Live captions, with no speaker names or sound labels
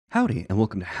Howdy, and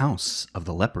welcome to House of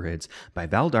the Leporids by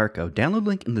Valdarko. Download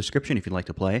link in the description if you'd like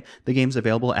to play. The game's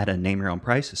available at a name-your-own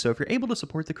price, so if you're able to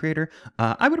support the creator,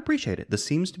 I would appreciate it. This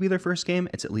seems to be their first game.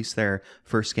 It's at least their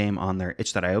first game on their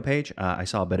itch.io page. I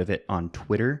saw a bit of it on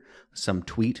Twitter, some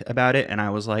tweet about it, and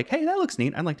I was like, hey, that looks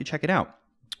neat. I'd like to check it out.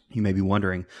 You may be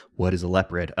wondering, what is a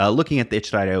Leporid? Looking at the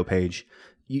itch.io page,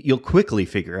 you'll quickly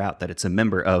figure out that it's a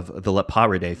member of the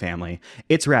Leporidae family.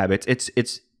 It's rabbits.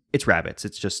 It's rabbits.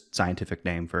 It's just scientific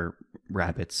name for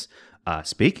rabbits.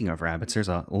 Speaking of rabbits, there's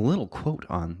a little quote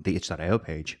on the itch.io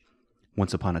page.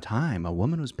 Once upon a time, a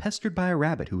woman was pestered by a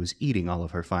rabbit who was eating all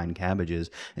of her fine cabbages,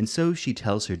 and so she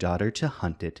tells her daughter to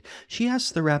hunt it. She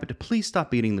asks the rabbit to please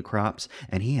stop eating the crops,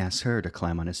 and he asks her to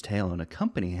climb on his tail and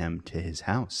accompany him to his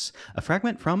house. A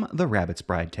fragment from The Rabbit's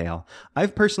Bride Tale.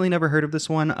 I've personally never heard of this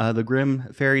one. The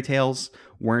Grimm fairy tales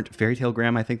weren't Fairy Tale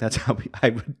Grimm. I think that's how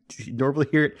I would normally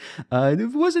hear it.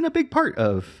 It wasn't a big part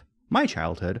of my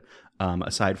childhood,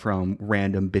 aside from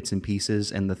random bits and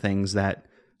pieces and the things that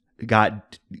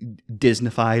got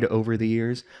Disneyfied over the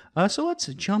years. So let's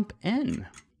jump in.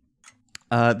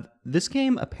 This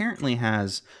game apparently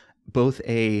has both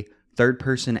a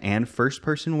third-person and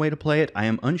first-person way to play it. I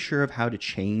am unsure of how to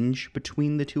change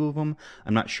between the two of them.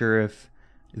 I'm not sure if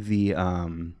the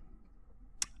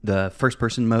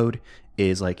first-person mode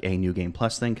is like a New Game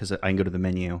Plus thing, because I can go to the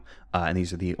menu, and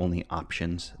these are the only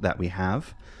options that we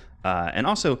have. And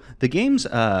also, the game's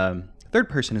third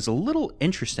person is a little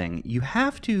interesting. You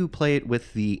have to play it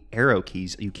with the arrow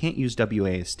keys. You can't use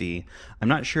WASD. I'm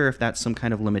not sure if that's some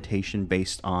kind of limitation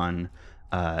based on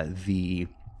the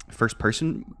first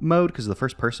person mode, because the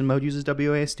first person mode uses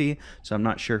WASD. So I'm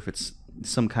not sure if it's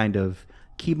some kind of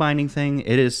key binding thing.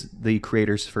 It is the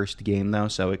creator's first game, though,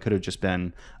 so it could have just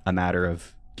been a matter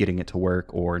of getting it to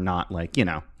work, or not, like, you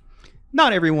know,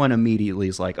 not everyone immediately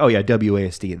is like, oh yeah,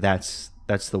 WASD,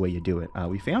 that's the way you do it.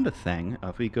 We found a thing.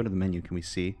 If we go to the menu, can we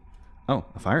see? Oh,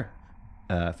 a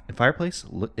fireplace.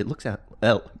 It looks at.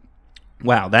 Oh,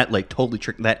 wow, that like totally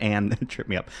tricked that and tripped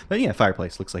me up. But yeah,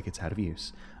 fireplace looks like it's out of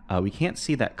use. We can't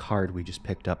see that card we just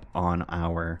picked up on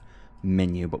our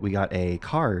menu, but we got a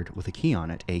card with a key on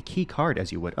it. A key card,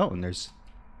 as you would. Oh, and there's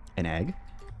an egg.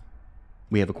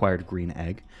 We have acquired a green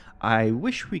egg. I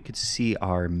wish we could see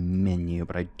our menu,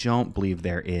 but I don't believe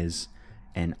there is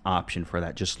an option for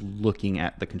that. Just looking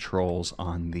at the controls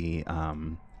on the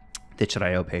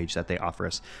itch.io page that they offer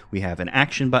us, we have an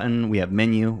action button, we have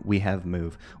menu, we have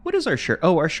move. What is our shirt?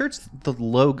 Oh, our shirt's the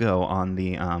logo on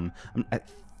the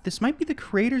this might be the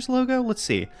creator's logo. Let's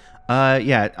see.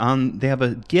 Yeah, they have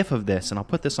a gif of this, and I'll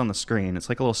put this on the screen. It's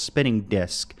like a little spinning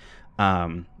disc,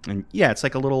 and yeah, it's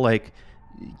like a little like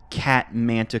cat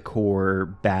manticore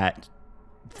bat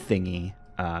thingy,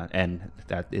 and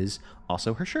that is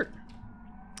also her shirt.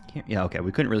 Yeah, okay,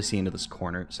 we couldn't really see into this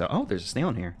corner. So, oh, there's a snail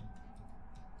in here.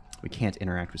 We can't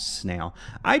interact with snail.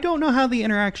 I don't know how the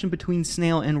interaction between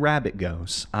snail and rabbit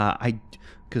goes.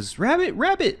 Because rabbit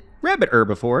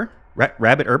herbivore.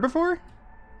 Rabbit herbivore?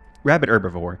 Rabbit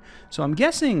herbivore. So I'm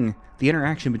guessing the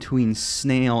interaction between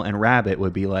snail and rabbit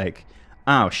would be like,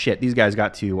 oh shit, these guys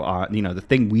got to, you know, the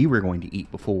thing we were going to eat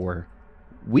before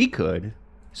we could.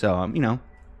 So, you know,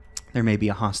 there may be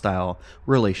a hostile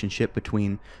relationship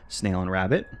between snail and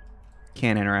rabbit.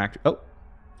 Can't interact. Oh,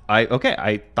 okay.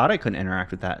 I thought I couldn't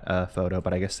interact with that photo,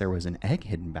 but I guess there was an egg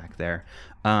hidden back there.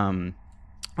 On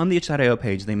the itch.io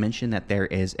page, they mentioned that there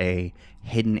is a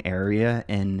hidden area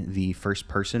in the first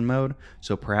person mode.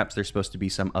 So perhaps there's supposed to be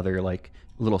some other like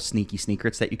little sneaky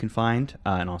secrets that you can find.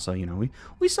 And also, you know,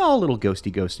 we saw a little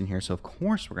ghosty ghost in here. So of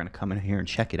course we're going to come in here and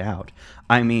check it out.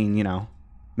 I mean, you know,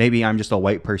 maybe I'm just a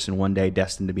white person one day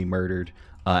destined to be murdered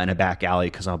in a back alley,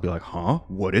 because I'll be like, huh,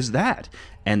 what is that?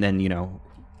 And then, you know,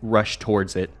 rush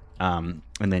towards it, and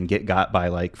then get got by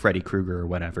like Freddy Krueger or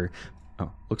whatever.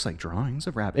 Oh, looks like drawings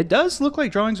of rabbits. It does look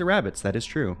like drawings of rabbits. That is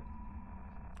true.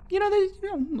 You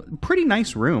know, pretty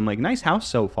nice room, like nice house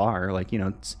so far. Like, you know,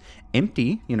 it's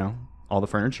empty, you know, all the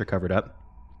furniture covered up.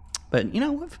 But, you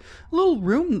know, a little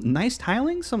room, nice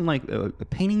tiling, some like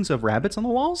paintings of rabbits on the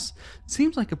walls.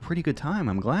 Seems like a pretty good time.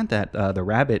 I'm glad that the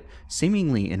rabbit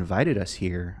seemingly invited us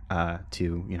here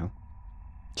to, you know,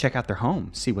 check out their home,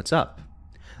 see what's up.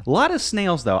 A lot of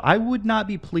snails, though. I would not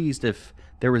be pleased if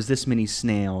there was this many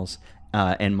snails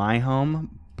in my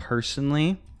home,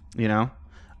 personally, you know.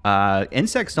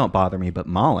 Insects don't bother me, but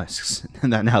mollusks,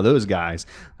 now those guys,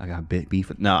 I got beef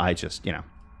with. No, I just, you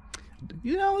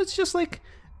know, it's just like.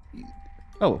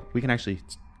 Oh, we can actually.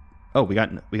 Oh, we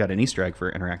got an Easter egg for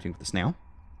interacting with the snail.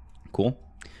 Cool.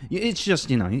 It's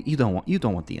just, you know, you don't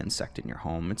want the insect in your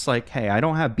home. It's like, hey, I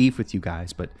don't have beef with you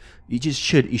guys, but you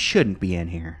shouldn't be in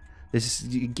here. This is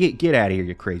get out of here,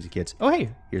 you crazy kids. Oh, hey,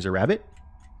 here's a rabbit.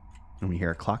 And we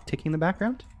hear a clock ticking in the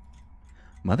background.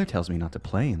 Mother tells me not to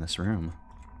play in this room.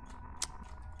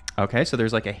 Okay, so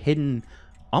there's like a hidden,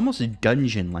 almost a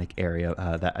dungeon-like area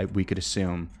that we could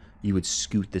assume you would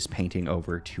scoot this painting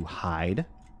over to hide.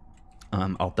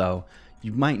 Although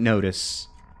you might notice,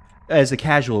 as a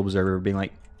casual observer, being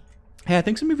like, hey, I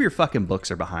think some of your fucking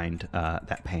books are behind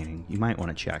that painting. You might want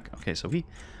to check. Okay, so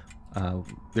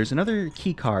there's another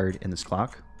key card in this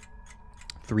clock.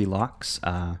 3 locks.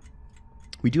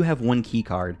 We do have 1 key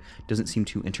card. Doesn't seem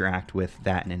to interact with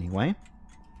that in any way.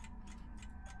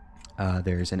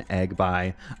 There's an egg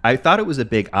by... I thought it was a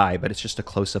big eye, but it's just a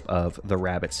close-up of the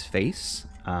rabbit's face.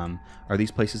 Are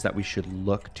these places that we should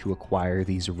look to acquire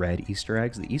these red Easter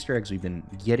eggs? The Easter eggs we've been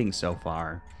getting so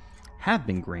far have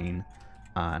been green.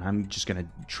 And I'm just going to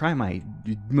try my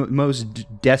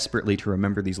most desperately to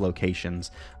remember these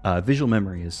locations. Visual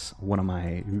memory is one of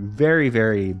my very,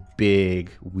 very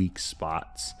big weak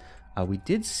spots. We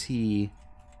did see...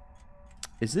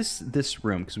 Is this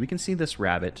room? Because we can see this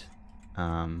rabbit.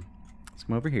 Let's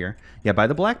come over here. Yeah, by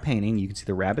the black painting, you can see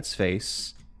the rabbit's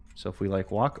face. So if we, like,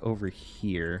 walk over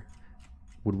here,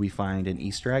 would we find an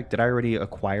Easter egg? Did I already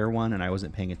acquire one and I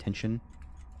wasn't paying attention?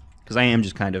 Because I am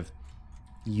just kind of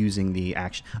using the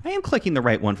action. I am clicking the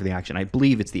right one for the action. I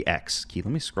believe it's the X key.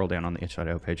 Let me scroll down on the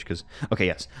itch.io page because... Okay,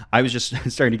 yes. I was just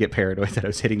starting to get paranoid that I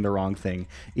was hitting the wrong thing,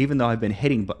 even though I've been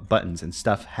hitting buttons and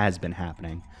stuff has been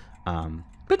happening.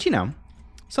 But, you know,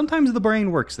 sometimes the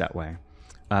brain works that way.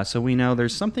 So we know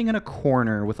there's something in a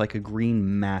corner with like a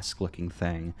green mask-looking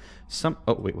thing.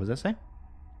 Oh, wait, what does that say?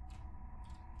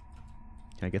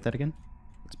 Can I get that again?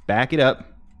 Let's back it up.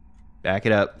 Back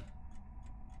it up.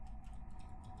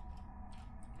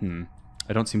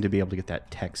 I don't seem to be able to get that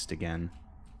text again.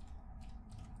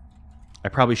 I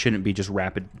probably shouldn't be just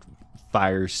rapid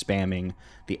fire spamming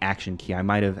the action key. I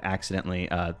might have accidentally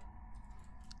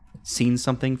seen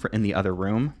something in the other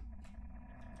room.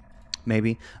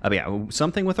 Maybe. But yeah,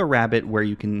 something with a rabbit where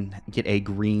you can get a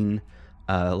green,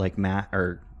 like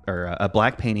or a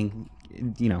black painting,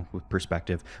 you know, with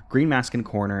perspective. Green mask in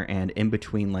corner and in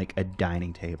between like a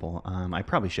dining table. I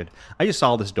probably should. I just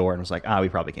saw this door and was like, we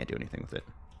probably can't do anything with it.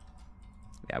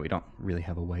 Yeah, we don't really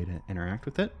have a way to interact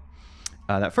with it.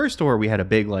 That first door, we had a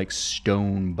big like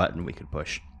stone button we could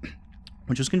push,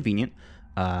 which was convenient.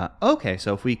 Okay,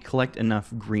 so if we collect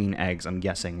enough green eggs, I'm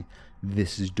guessing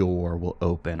this door will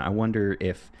open. I wonder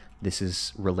if this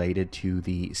is related to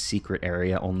the secret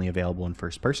area only available in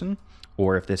first person,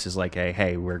 or if this is like a,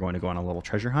 hey, we're going to go on a little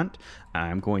treasure hunt.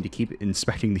 I'm going to keep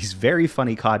inspecting these very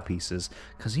funny cod pieces,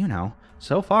 because, you know,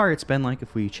 so far it's been like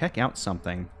if we check out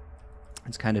something,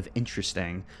 it's kind of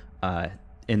interesting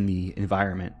in the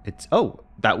environment. It's, oh,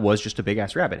 that was just a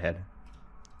big-ass rabbit head.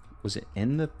 Was it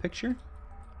in the picture?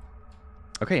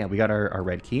 Okay, yeah, we got our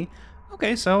red key.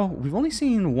 Okay, so we've only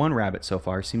seen 1 rabbit so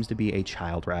far. Seems to be a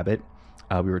child rabbit.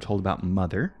 We were told about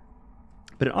mother.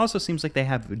 But it also seems like they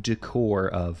have decor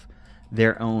of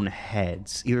their own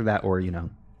heads. Either that or, you know,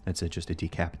 it's just a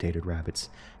decapitated rabbit's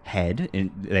head.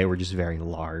 And they were just very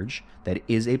large. That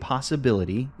is a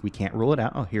possibility. We can't rule it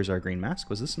out. Oh, here's our green mask.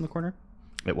 Was this in the corner?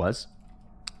 It was.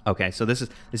 Okay, so this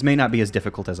may not be as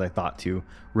difficult as I thought to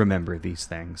remember these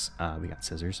things. We got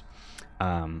scissors.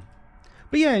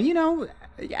 But yeah, you know,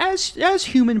 as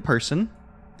human person,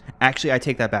 actually, I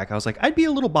take that back. I was like, I'd be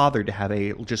a little bothered to have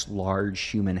a just large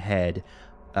human head,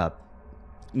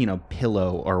 you know,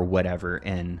 pillow or whatever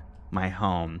in my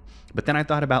home. But then I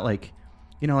thought about like,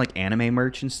 you know, like anime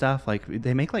merch and stuff. Like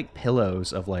they make like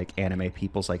pillows of like anime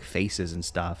people's like faces and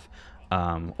stuff.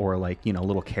 Or like, you know,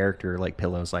 little character like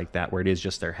pillows like that where it is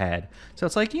just their head. So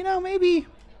it's like, you know, maybe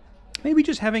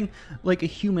just having like a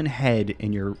human head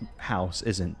in your house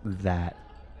isn't that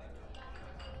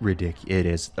ridiculous. It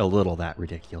is a little that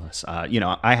ridiculous. You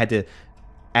know, I had to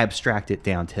abstract it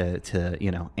down to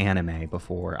you know, anime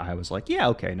before I was like, yeah,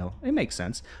 okay, no, it makes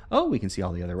sense. Oh, we can see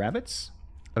all the other rabbits.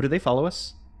 Oh, do they follow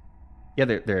us? Yeah,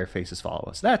 their faces follow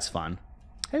us. That's fun.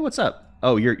 Hey, what's up?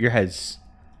 Oh, your head's...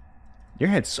 Your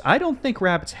heads. I don't think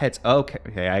rabbits' heads...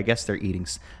 Okay, I guess they're eating...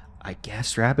 I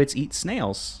guess rabbits eat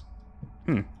snails.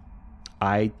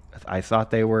 I thought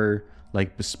they were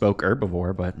like bespoke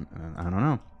herbivore, but I don't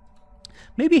know.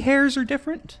 Maybe hares are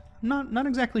different. Not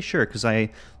exactly sure, because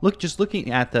I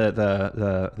looking at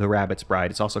the rabbit's bride.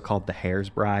 It's also called the hare's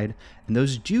bride, and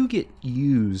those do get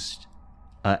used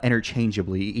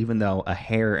interchangeably, even though a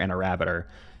hare and a rabbit are...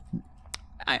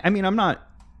 I mean, I'm not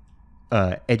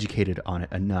educated on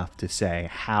it enough to say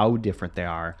how different they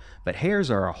are, but hares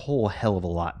are a whole hell of a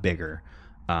lot bigger.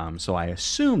 So I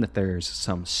assume that there's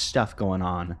some stuff going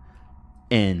on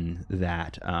in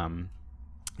that,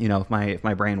 you know, if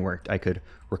my brain worked, I could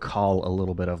recall a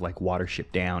little bit of like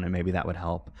Watership Down, and maybe that would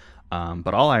help.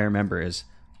 But all I remember is,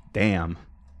 damn,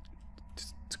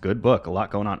 it's a good book. A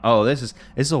lot going on. Oh, this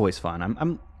is always fun.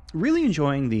 I'm really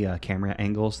enjoying the camera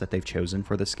angles that they've chosen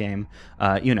for this game.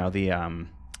 You know, the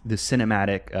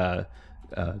cinematic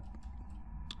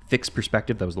fixed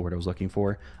perspective, that was the word I was looking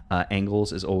for.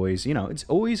 Angles is always, you know, it's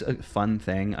always a fun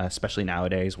thing, especially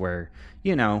nowadays where,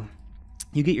 you know,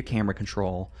 you get your camera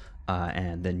control,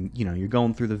 and then, you know, you're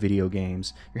going through the video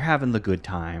games, you're having the good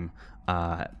time.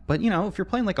 But, you know, if you're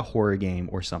playing like a horror game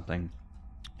or something,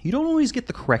 you don't always get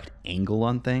the correct angle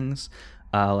on things.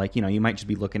 Like, you know, you might just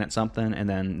be looking at something and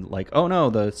then like, oh no,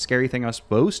 the scary thing I was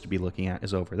supposed to be looking at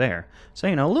is over there. So,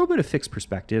 you know, a little bit of fixed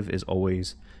perspective is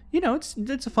always, you know,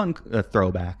 it's a fun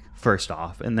throwback, first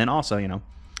off. And then also, you know,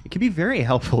 it can be very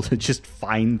helpful to just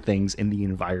find things in the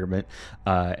environment,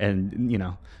 and, you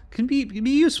know, can be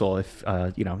useful if,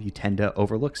 you know, you tend to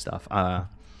overlook stuff.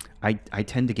 I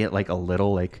tend to get like a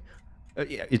little like,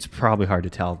 it's probably hard to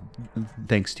tell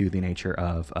thanks to the nature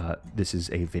of this is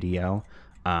a video.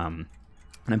 And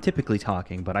I'm typically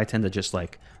talking, but I tend to just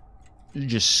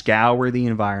scour the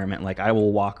environment. Like, I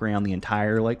will walk around the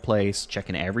entire like place,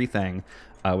 checking everything,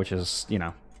 which is, you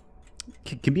know,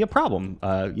 can be a problem.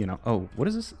 You know, oh, what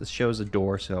is this? This shows a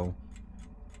door, so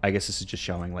I guess this is just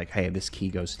showing like, hey, this key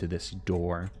goes to this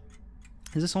door.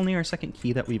 Is this only our second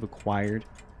key that we've acquired?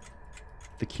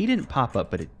 The key didn't pop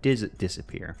up, but it did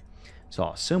disappear. So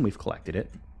I'll assume we've collected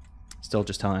it. Still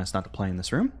just telling us not to play in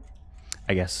this room.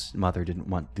 I guess Mother didn't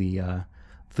want the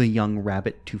young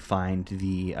rabbit to find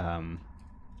the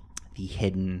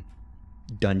hidden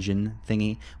dungeon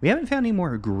thingy. We haven't found any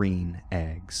more green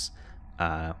eggs.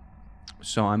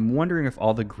 So I'm wondering if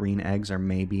all the green eggs are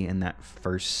maybe in that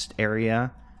first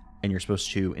area, and you're supposed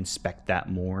to inspect that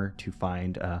more to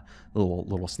find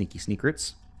little sneaky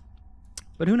secrets.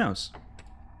 But who knows?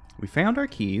 We found our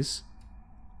keys,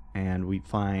 and we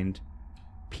find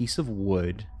piece of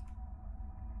wood.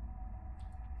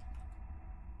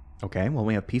 Okay, well,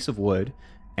 we have piece of wood,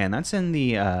 and that's in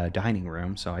the dining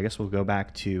room, so I guess we'll go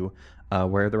back to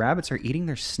where the rabbits are eating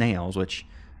their snails, which,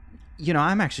 you know,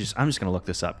 I'm just going to look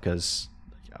this up because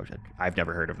I've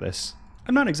never heard of this.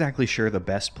 I'm not exactly sure the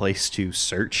best place to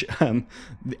search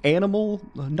animal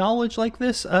knowledge like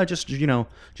this, just, you know,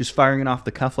 just firing it off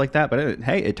the cuff like that, but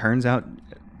hey, it turns out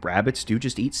rabbits do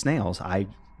just eat snails. I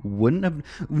would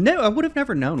have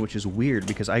never known, which is weird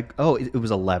because it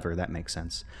was a lever. That makes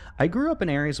sense. I grew up in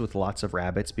areas with lots of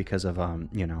rabbits because of,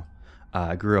 you know,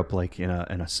 I grew up like in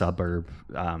a suburb.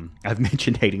 I've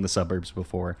mentioned hating the suburbs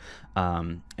before.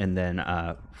 And then,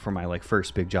 for my like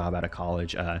first big job out of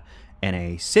college, in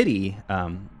a city,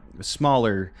 a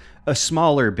smaller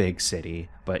big city,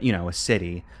 but, you know, a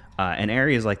city, in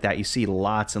areas like that, you see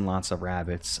lots and lots of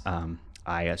rabbits.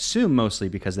 I assume mostly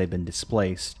because they've been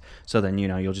displaced. So then, you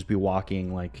know, you'll just be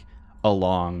walking like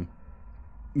along,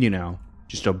 you know,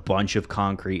 just a bunch of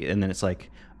concrete. And then it's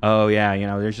like, oh yeah, you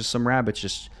know, there's just some rabbits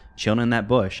just chilling in that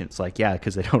bush. And it's like, yeah,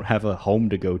 because they don't have a home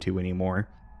to go to anymore.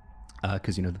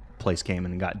 Because, you know, the place came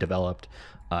and got developed.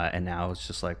 And now it's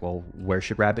just like, well, where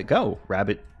should rabbit go?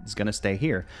 Rabbit is going to stay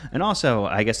here. And also,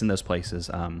 I guess in those places,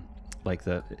 like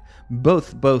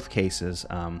both cases,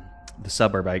 the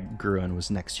suburb I grew in was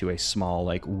next to a small,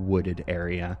 like, wooded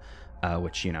area,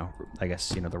 which, you know, I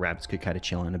guess, you know, the rabbits could kind of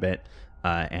chill in a bit.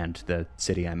 And the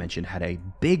city I mentioned had a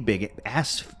big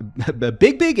ass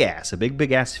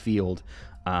field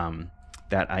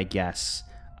that I guess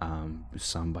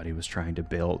somebody was trying to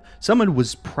build. Someone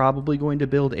was probably going to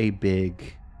build a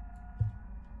big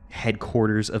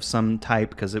headquarters of some type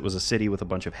because it was a city with a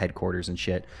bunch of headquarters and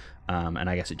shit. And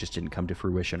I guess it just didn't come to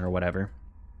fruition or whatever.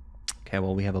 Okay,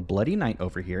 well, we have a bloody knight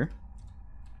over here.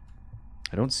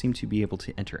 I don't seem to be able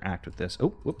to interact with this. Oh,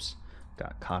 whoops.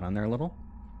 Got caught on there a little.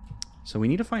 So we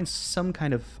need to find some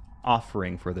kind of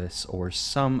offering for this or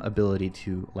some ability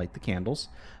to light the candles.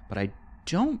 But I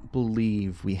don't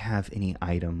believe we have any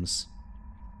items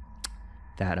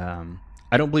that...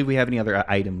 I don't believe we have any other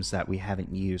items that we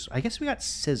haven't used. I guess we got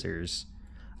scissors.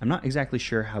 I'm not exactly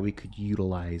sure how we could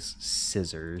utilize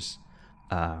scissors.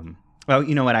 Well,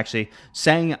 you know what, actually,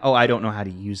 saying, oh, I don't know how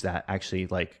to use that, actually,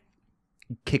 like,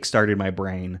 kickstarted my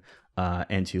brain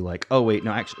into, like, oh, wait,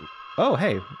 no, actually, oh,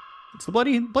 hey, it's the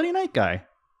Bloody Knight guy.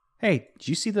 Hey, did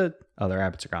you see the... Oh, the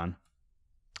rabbits are gone.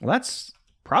 Well, that's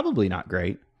probably not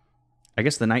great. I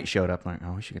guess the knight showed up, like,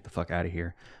 oh, we should get the fuck out of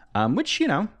here. Which, you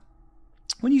know,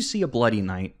 when you see a Bloody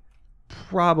Knight,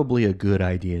 probably a good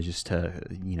idea just to,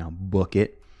 you know, book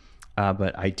it.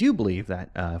 But I do believe that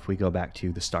if we go back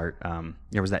to the start,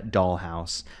 there was that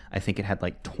dollhouse. I think it had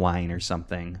like twine or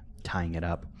something tying it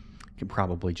up. You can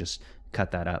probably just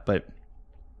cut that up. But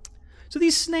so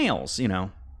these snails, you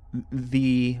know,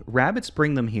 the rabbits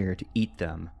bring them here to eat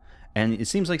them. And it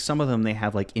seems like some of them they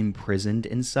have like imprisoned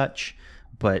and such,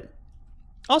 but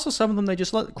also some of them they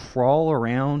just let crawl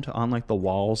around on like the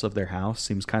walls of their house.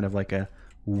 Seems kind of like a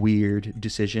weird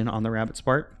decision on the rabbit's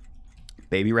part.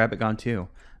 Baby rabbit gone too.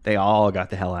 They all got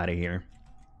the hell out of here.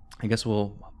 I guess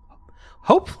we'll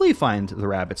hopefully find the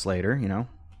rabbits later, you know.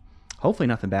 Hopefully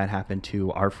nothing bad happened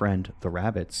to our friend the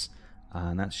rabbits.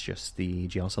 And that's just the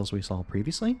jail cells we saw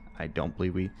previously. I don't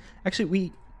believe we...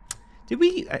 Actually, Did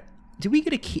we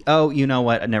get a key? Oh, you know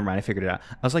what? Never mind. I figured it out.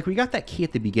 I was like, we got that key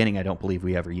at the beginning. I don't believe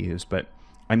we ever used, but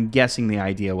I'm guessing the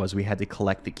idea was we had to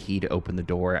collect the key to open the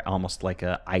door, almost like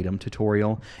a item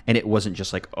tutorial. And it wasn't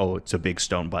just like, oh, it's a big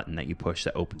stone button that you push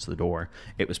that opens the door.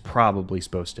 It was probably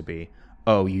supposed to be,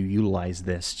 oh, you utilize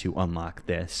this to unlock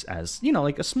this as, you know,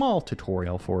 like a small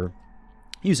tutorial for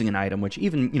using an item, which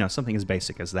even, you know, something as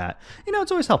basic as that, you know,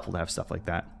 it's always helpful to have stuff like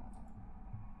that.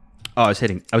 Oh, I was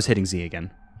hitting Z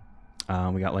again.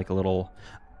 We got like a little,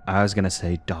 I was going to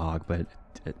say dog, but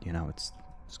you know, it's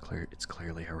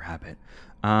clearly a rabbit.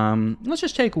 Let's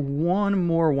just take one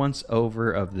more once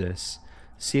over of this.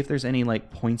 See if there's any like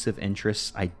points of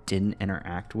interest I didn't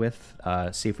interact with.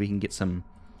 See if we can get some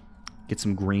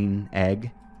green egg,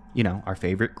 you know, our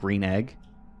favorite green egg.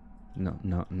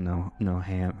 No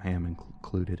ham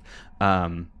included.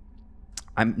 I'm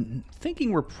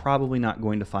thinking we're probably not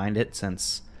going to find it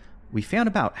since we found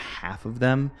about half of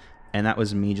them, and that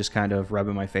was me just kind of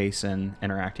rubbing my face and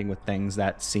interacting with things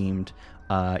that seemed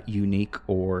unique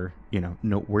or, you know,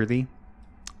 noteworthy.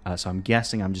 So I'm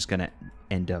guessing I'm just going to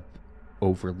end up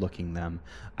overlooking them.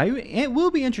 I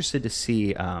will be interested to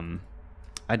see.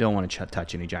 I don't want to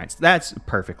touch any giants. That's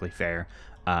perfectly fair.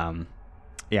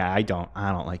 Yeah, I don't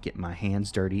like getting my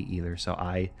hands dirty either, so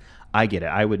I get it.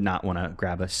 I would not want to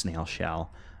grab a snail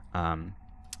shell. I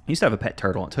used to have a pet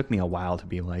turtle. It took me a while to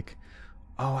be like,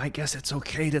 oh, I guess it's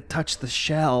okay to touch the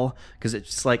shell, because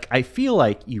it's like, I feel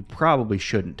like you probably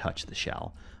shouldn't touch the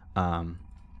shell.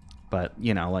 But,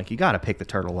 you know, like, you got to pick the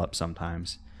turtle up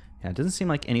sometimes. Yeah, it doesn't seem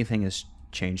like anything has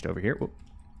changed over here.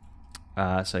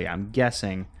 So, yeah, I'm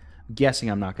guessing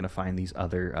I'm not going to find these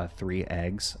other 3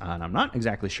 eggs, and I'm not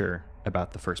exactly sure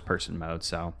about the first-person mode,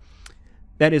 so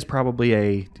that is probably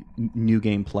a new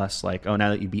game plus, like, oh, now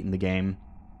that you've beaten the game,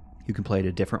 you can play it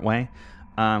a different way.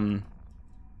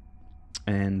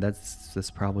 And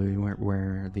that's probably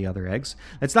where the other eggs...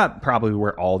 It's not probably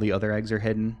where all the other eggs are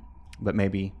hidden, but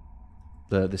maybe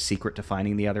the secret to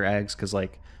finding the other eggs, because,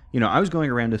 like, you know, I was going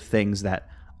around to things that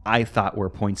I thought were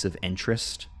points of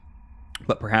interest,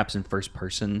 but perhaps in first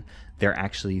person they're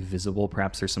actually visible.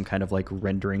 Perhaps there's some kind of like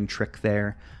rendering trick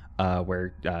there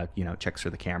where you know, checks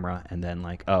for the camera, and then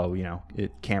like, oh, you know,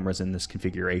 camera's in this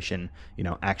configuration, you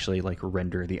know, actually like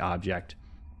render the object,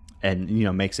 and, you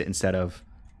know, makes it, instead of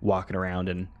walking around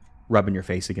and rubbing your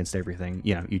face against everything,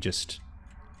 you know, you just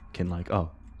can like,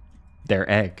 oh, their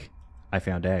egg, I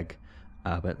found egg.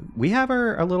 But we have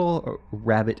our little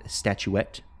rabbit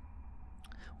statuette,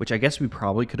 which I guess we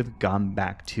probably could have gone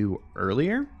back to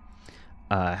earlier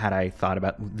had I thought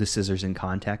about the scissors in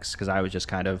context, because I was just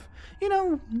kind of, you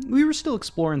know, we were still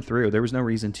exploring through. There was no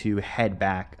reason to head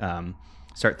back,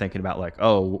 start thinking about like,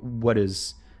 oh,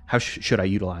 how should I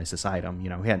utilize this item? You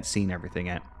know, we hadn't seen everything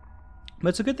yet. But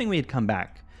it's a good thing we had come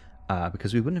back,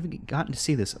 because we wouldn't have gotten to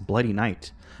see this bloody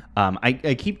night.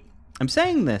 I'm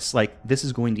saying this like this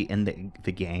is going to end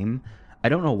the game. I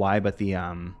don't know why, but the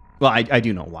well, I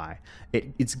do know why.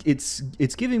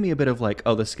 It's giving me a bit of like,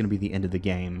 oh, this is going to be the end of the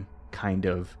game kind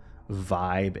of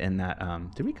vibe. In that,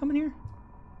 did we come in here?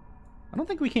 I don't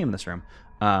think we came in this room.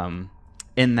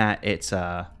 In that it's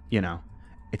you know,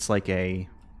 it's like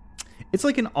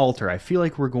an altar. I feel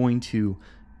like we're going to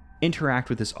interact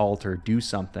with this altar, do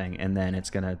something, and then it's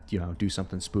gonna, you know, do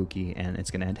something spooky, and it's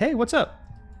gonna end. Hey, what's up?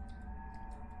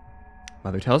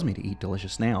 Mother tells me to eat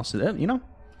delicious snails. So that, you know,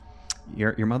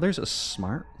 your mother's a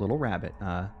smart little rabbit.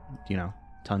 You know,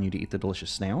 telling you to eat the delicious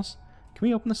snails. Can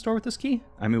we open the store with this key?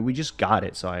 I mean, we just got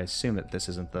it, so I assume that this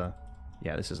isn't the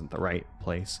right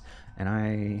place.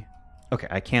 And okay,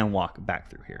 I can walk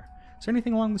back through here. Is there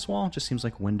anything along this wall? It just seems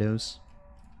like windows.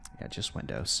 Yeah, just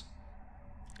windows.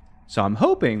 So I'm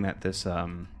hoping that this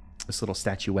little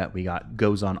statuette we got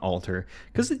goes on altar,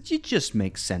 because it just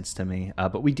makes sense to me.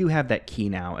 But we do have that key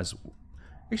now.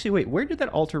 Actually, wait, where did that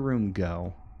altar room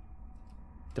go?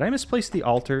 Did I misplace the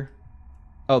altar?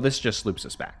 Oh, this just loops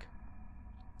us back.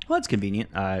 Well, that's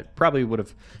convenient. Probably would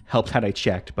have helped had I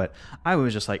checked, but I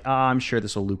was just like, I'm sure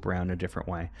this will loop around in a different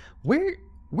way.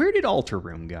 Where did altar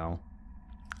room go?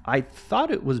 I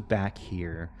thought it was back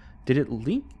here. Did it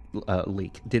link?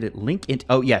 leak? Did it link in?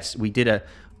 Oh yes, we did a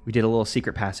little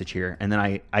secret passage here, and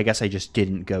then I guess I just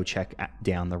didn't go check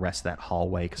down the rest of that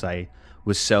hallway because I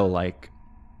was so like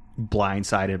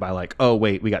blindsided by like, oh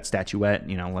wait, we got statuette,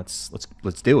 you know, let's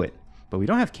do it. But we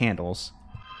don't have candles.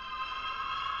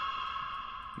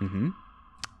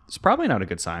 It's probably not a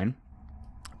good sign.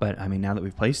 But I mean, now that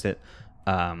we've placed it,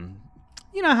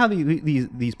 you know how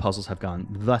these puzzles have gone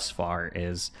thus far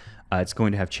is it's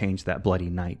going to have changed that bloody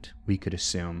night, we could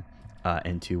assume,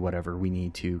 into whatever we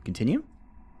need to continue.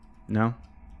 No,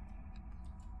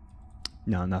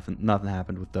 nothing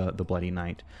happened with the bloody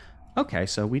night. Okay,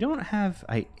 so we don't have,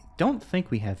 I don't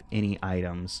think we have any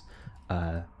items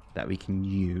that we can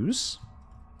use.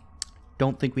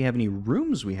 Don't think we have any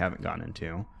rooms we haven't gone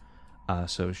into.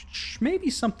 So maybe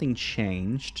something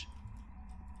changed.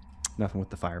 Nothing with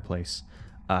the fireplace.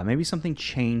 Maybe something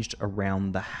changed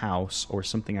around the house or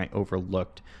something I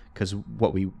overlooked, because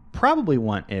what we probably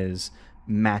want is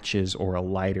matches or a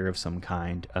lighter of some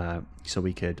kind, so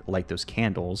we could light those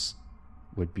candles,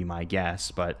 would be my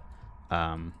guess. But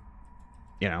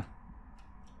you know,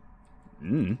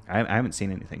 I haven't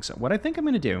seen anything. So what I think I'm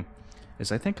going to do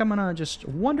is I think I'm going to just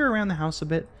wander around the house a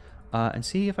bit and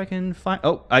see if I can find...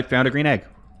 Oh, I found a green egg.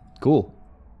 Cool.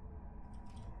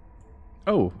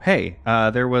 Oh, hey,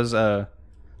 there was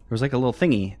like a little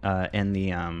thingy in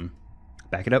the...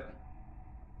 back it up.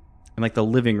 In like the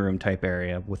living room type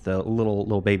area with the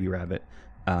little baby rabbit.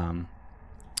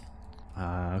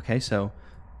 Okay, so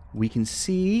we can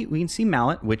see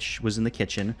Mallet, which was in the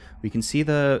kitchen. We can see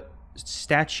the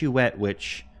statuette,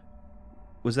 which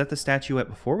was that the statuette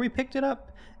before we picked it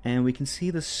up, and we can see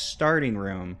the starting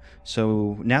room.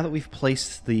 So now that we've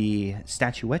placed the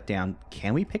statuette down,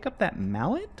 can we pick up that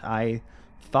mallet? I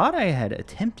thought I had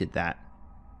attempted that,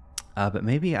 but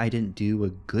maybe I didn't do a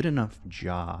good enough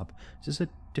job. Is this a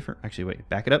different... Actually, wait,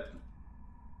 back it up.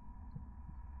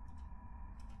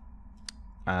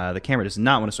 The camera does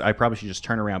not want to... I probably should just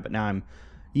turn around, but now I'm...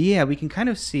 Yeah, we can kind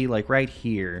of see, like, right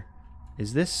here.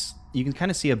 Is this... You can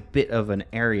kind of see a bit of an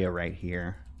area right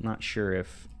here. I'm not sure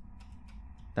if...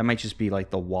 That might just be,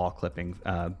 like, the wall clipping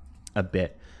a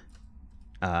bit.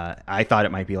 I thought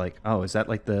it might be like, oh, is that,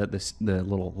 like, the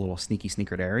little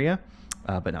sneakered area?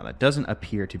 But no, that doesn't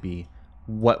appear to be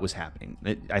what was happening.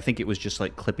 I think it was just,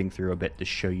 like, clipping through a bit to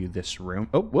show you this room.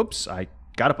 Oh, whoops, I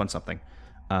got up on something.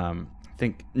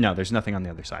 No, there's nothing on the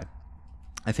other side.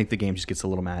 I think the game just gets a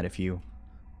little mad if you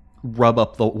rub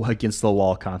up against the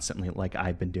wall constantly like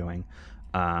I've been doing.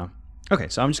 Okay,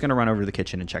 so I'm just going to run over to the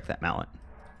kitchen and check that mallet.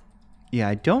 Yeah,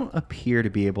 I don't appear to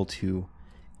be able to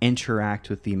interact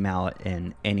with the mallet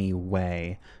in any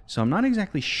way, so I'm not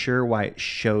exactly sure why it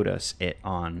showed us it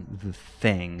on the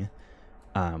thing,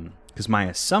 because my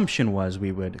assumption was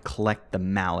we would collect the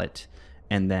mallet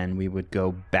and then we would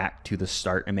go back to the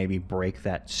start and maybe break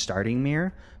that starting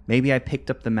mirror. Maybe I picked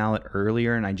up the mallet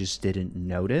earlier and I just didn't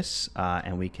notice,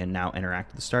 and we can now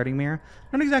interact with the starting mirror.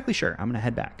 Not exactly sure. I'm going to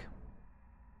head back.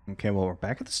 Okay, well, we're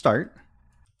back at the start.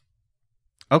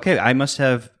 Okay, I must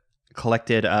have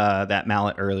collected that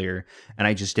mallet earlier, and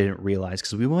I just didn't realize,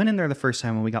 because we went in there the first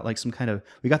time and we got like some kind of...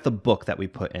 We got the book that we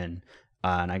put in,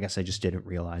 and I guess I just didn't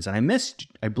realize. And I missed,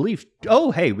 I believe...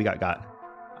 Oh, hey, we got got.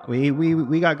 We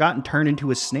got got and turned into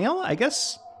a snail, I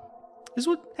guess, is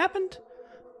what happened.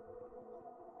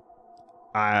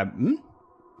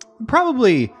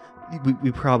 Probably,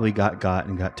 we probably got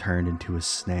and got turned into a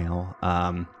snail.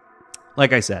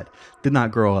 Like I said, did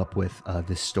not grow up with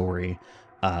this story,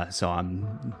 so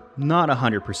I'm not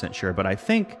 100% sure, but I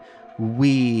think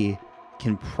we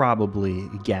can probably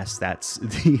guess that's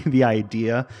the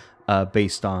idea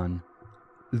based on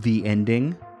the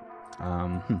ending.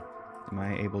 Am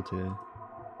I able to...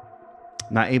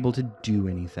 Not able to do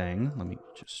anything. Let me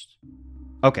just...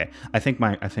 Okay, I think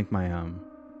my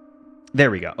there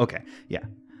we go. Okay, yeah.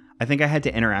 I think I had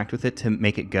to interact with it to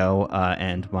make it go,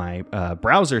 and my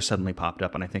browser suddenly popped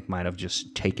up, and I think might have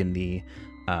just taken the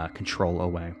control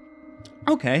away.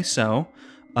 Okay, so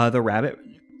the rabbit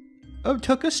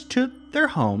took us to their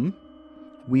home.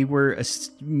 We were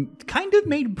kind of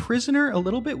made prisoner a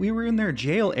little bit. We were in their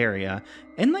jail area,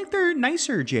 and like their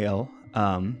nicer jail,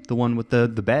 the one with the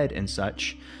bed and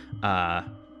such.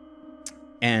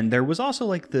 And there was also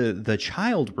like the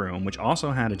child room, which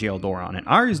also had a jail door on it.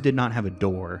 Ours did not have a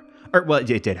door. Or, well,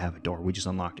 it did have a door. We just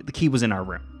unlocked it. The key was in our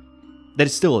room. That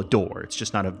is still a door. It's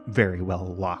just not a very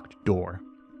well locked door.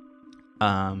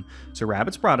 So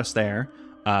rabbits brought us there.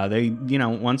 They,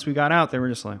 once we got out, they were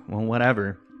just like, well,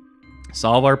 whatever.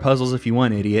 Solve our puzzles if you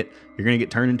want, idiot. You're going to get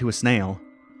turned into a snail.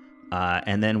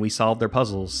 And then we solved their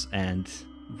puzzles, and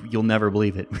you'll never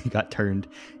believe it. We got turned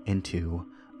into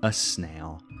a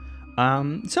snail.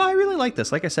 So I really like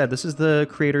this. Like I said, this is the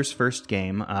creator's first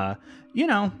game. You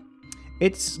know,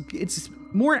 it's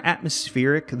more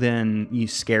atmospheric than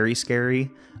scary.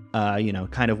 You know,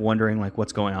 kind of wondering like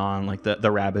what's going on, like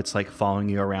the rabbits like following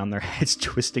you around, their heads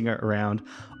twisting around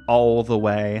all the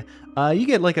way. You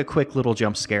get like a quick little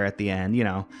jump scare at the end. You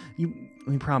know,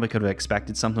 we probably could have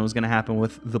expected something was going to happen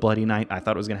with the Bloody Night. I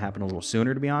thought it was going to happen a little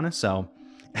sooner, to be honest. So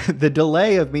the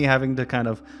delay of me having to kind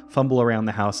of fumble around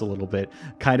the house a little bit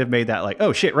kind of made that like,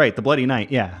 oh shit, right, the Bloody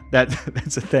Night. Yeah,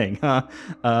 that's a thing.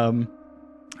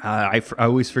 I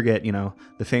always forget, you know,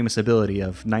 the famous ability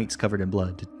of knights covered in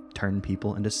blood to turn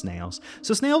people into snails.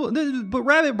 So but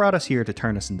rabbit brought us here to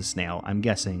turn us into snail, I'm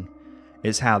guessing,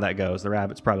 is how that goes. The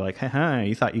rabbit's probably like, haha,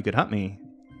 you thought you could hunt me?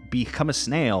 Become a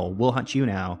snail. We'll hunt you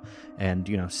now. And,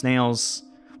 you know, snails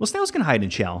can hide in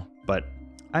shell, but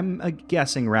I'm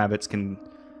guessing rabbits can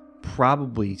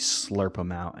probably slurp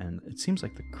them out. And it seems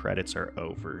like the credits are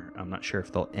over. I'm not sure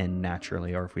if they'll end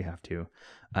naturally or if we have to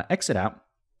exit out.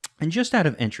 And just out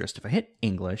of interest, if I hit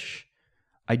English,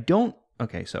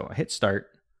 okay, so I hit start.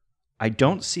 I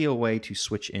don't see a way to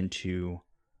switch into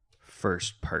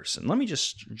first person. Let me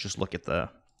just look at the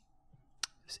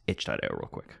itch.io real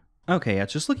quick. Okay, yeah,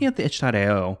 just looking at the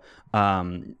itch.io,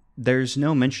 there's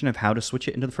no mention of how to switch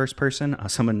it into the first person.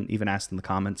 Someone even asked in the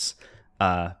comments,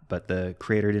 but the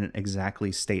creator didn't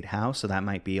exactly state how, so that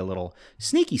might be a little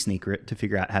sneaky secret to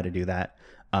figure out how to do that.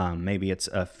 Maybe it's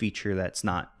a feature that's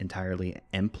not entirely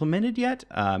implemented yet.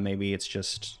 Maybe it's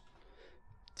just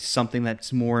something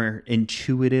that's more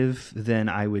intuitive than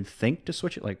I would think to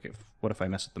switch it. Like, what if I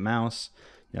mess with the mouse?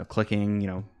 You know, clicking, you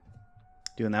know,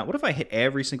 doing that. What if I hit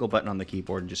every single button on the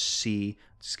keyboard and just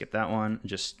skip that one?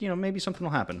 Just, you know, maybe something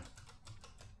will happen.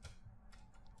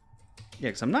 Yeah,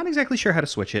 because I'm not exactly sure how to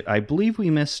switch it. I believe we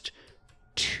missed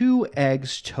 2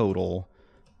 eggs total,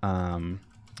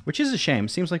 which is a shame.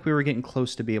 Seems like we were getting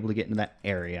close to be able to get into that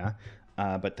area.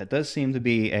 But that does seem to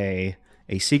be a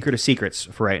secret of secrets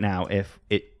for right now, if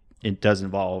it does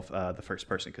involve the first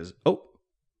person. Because,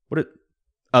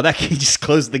 that key just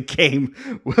closed the game.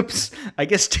 Whoops. I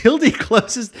guess tilde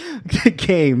closes the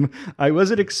game. I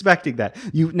wasn't expecting that.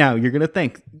 Now you're going to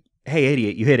think, hey,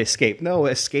 idiot, you hit escape. No,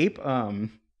 escape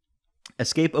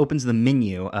opens the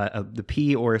menu. The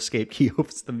P or escape key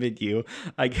opens the menu.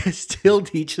 I guess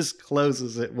tilde just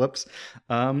closes it. Whoops.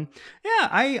 Yeah,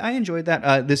 I enjoyed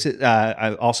that. This is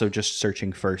I'm also just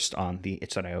searching first on the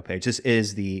itch.io page. This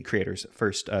is the creator's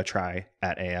first try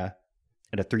at a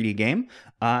 3D game,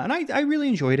 and I really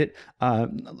enjoyed it.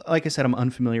 Like I said, I'm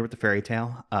unfamiliar with the fairy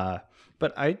tale,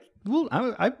 but I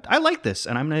like this,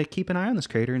 and I'm going to keep an eye on this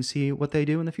creator and see what they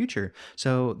do in the future.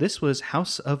 So this was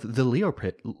House of the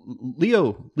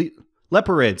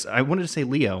Leporids. I wanted to say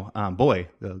Leo. Boy,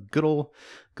 the good old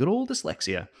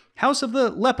dyslexia. House of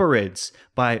the Leporids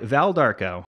by Valdarko.